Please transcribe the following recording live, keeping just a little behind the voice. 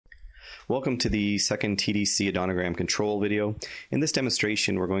Welcome to the second TDC odontogram control video. In this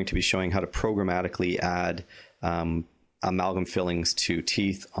demonstration, we're going to be showing how to programmatically add amalgam fillings to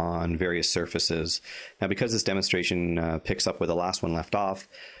teeth on various surfaces. Now, because this demonstration picks up where the last one left off,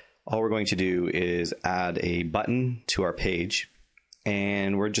 all we're going to do is add a button to our page,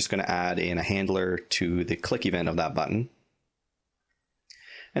 and we're just going to add in a handler to the click event of that button.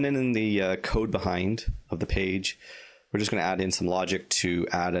 And then in the code behind of the page, we're just going to add in some logic to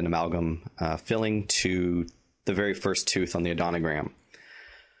add an amalgam filling to the very first tooth on the odontogram.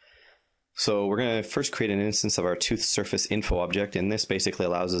 So we're going to first create an instance of our tooth surface info object, and this basically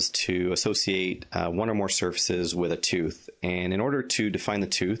allows us to associate one or more surfaces with a tooth. And in order to define the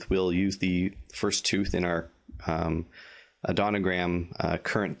tooth, we'll use the first tooth in our odontogram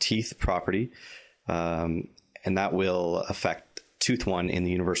current teeth property, and that will affect tooth 1 in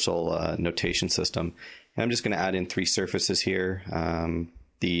the universal notation system. And I'm just going to add in 3 surfaces here.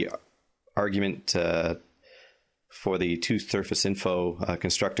 The argument for the tooth surface info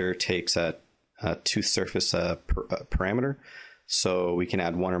constructor takes a tooth surface parameter, so we can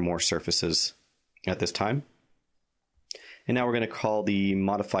add 1 or more surfaces at this time. And now we're going to call the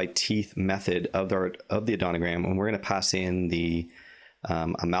modified teeth method of the odontogram, and we're going to pass in the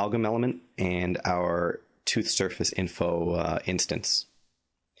amalgam element and our tooth surface info instance.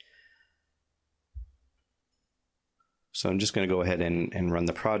 So I'm just going to go ahead and run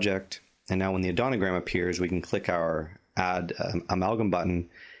the project. And now when the odontogram appears, we can click our add amalgam button,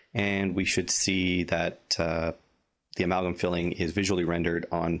 and we should see that the amalgam filling is visually rendered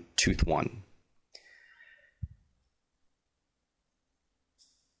on tooth 1.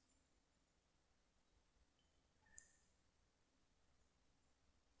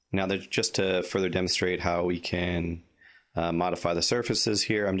 Now, just to further demonstrate how we can modify the surfaces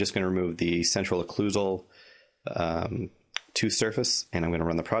here, I'm just going to remove the central occlusal tooth surface, and I'm going to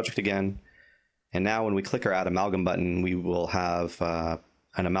run the project again. And now when we click our add amalgam button, we will have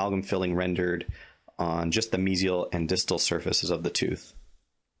an amalgam filling rendered on just the mesial and distal surfaces of the tooth.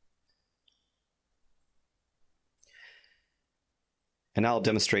 And now I'll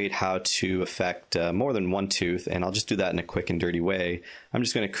demonstrate how to affect more than one tooth, and I'll just do that in a quick and dirty way. I'm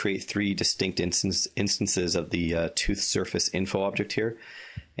just going to create 3 distinct instances of the tooth surface info object here,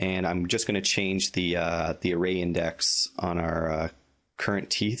 and I'm just going to change the array index on our current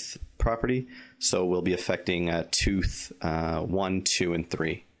teeth property, so we'll be affecting tooth 1, 2, and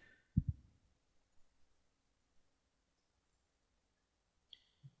 3.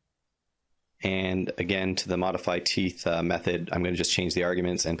 And again, to the modified teeth method, I'm going to just change the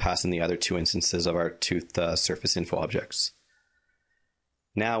arguments and pass in the other 2 instances of our tooth surface info objects.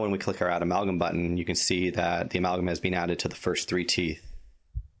 Now when we click our add amalgam button, you can see that the amalgam has been added to the first 3 teeth.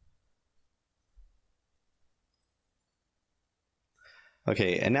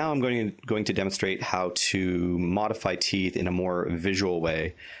 Okay, and now I'm going to demonstrate how to modify teeth in a more visual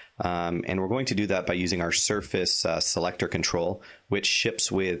way. And we're going to do that by using our surface selector control, which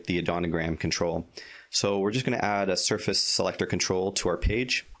ships with the odontogram control. So we're just going to add a surface selector control to our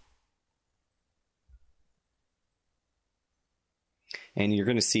page. And you're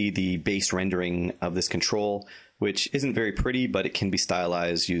going to see the base rendering of this control, which isn't very pretty, but it can be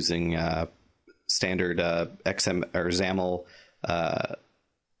stylized using standard XM or XAML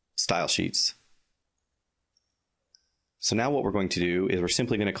style sheets. So now what we're going to do is we're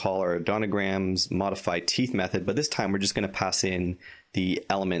simply going to call our odontogram's modified teeth method, but this time we're just going to pass in the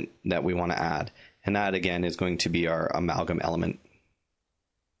element that we want to add. And that again is going to be our amalgam element.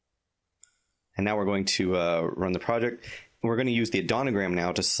 And now we're going to run the project. We're going to use the odontogram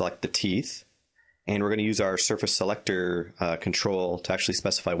now to select the teeth. And we're going to use our surface selector control to actually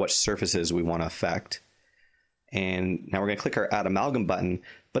specify what surfaces we want to affect. And now we're going to click our add amalgam button,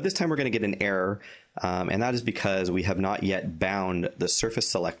 but this time we're going to get an error, and that is because we have not yet bound the surface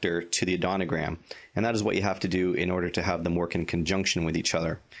selector to the odontogram, and that is what you have to do in order to have them work in conjunction with each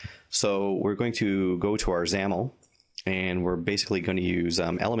other. So we're going to go to our XAML, and we're basically going to use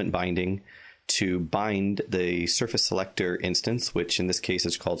element binding to bind the surface selector instance, which in this case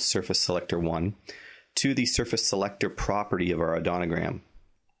is called surface selector 1, to the surface selector property of our odontogram.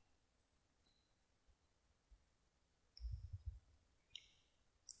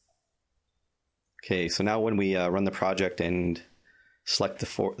 Okay, so now when we run the project and select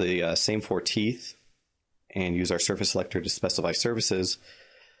the same 4 teeth and use our surface selector to specify surfaces,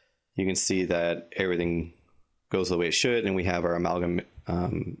 you can see that everything goes the way it should, and we have our amalgam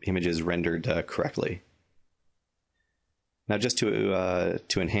images rendered correctly. Now, just to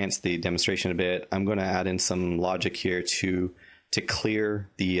enhance the demonstration a bit, I'm going to add in some logic here to clear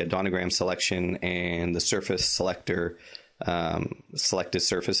the odontogram selection and the surface selector selected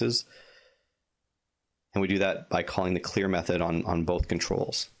surfaces. And we do that by calling the clear method on both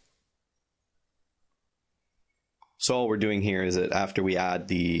controls. So all we're doing here is that after we add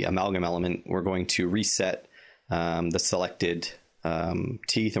the amalgam element, we're going to reset the selected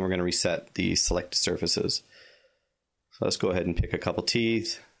teeth, and we're going to reset the selected surfaces. So let's go ahead and pick a couple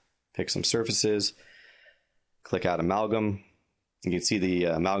teeth, pick some surfaces, click Add Amalgam. You can see the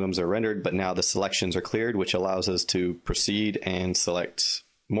amalgams are rendered, but now the selections are cleared, which allows us to proceed and select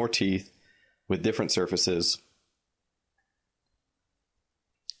more teeth with different surfaces.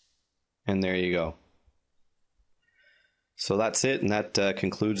 And there you go. So that's it, and that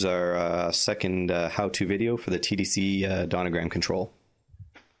concludes our second how-to video for the TDC odontogram control.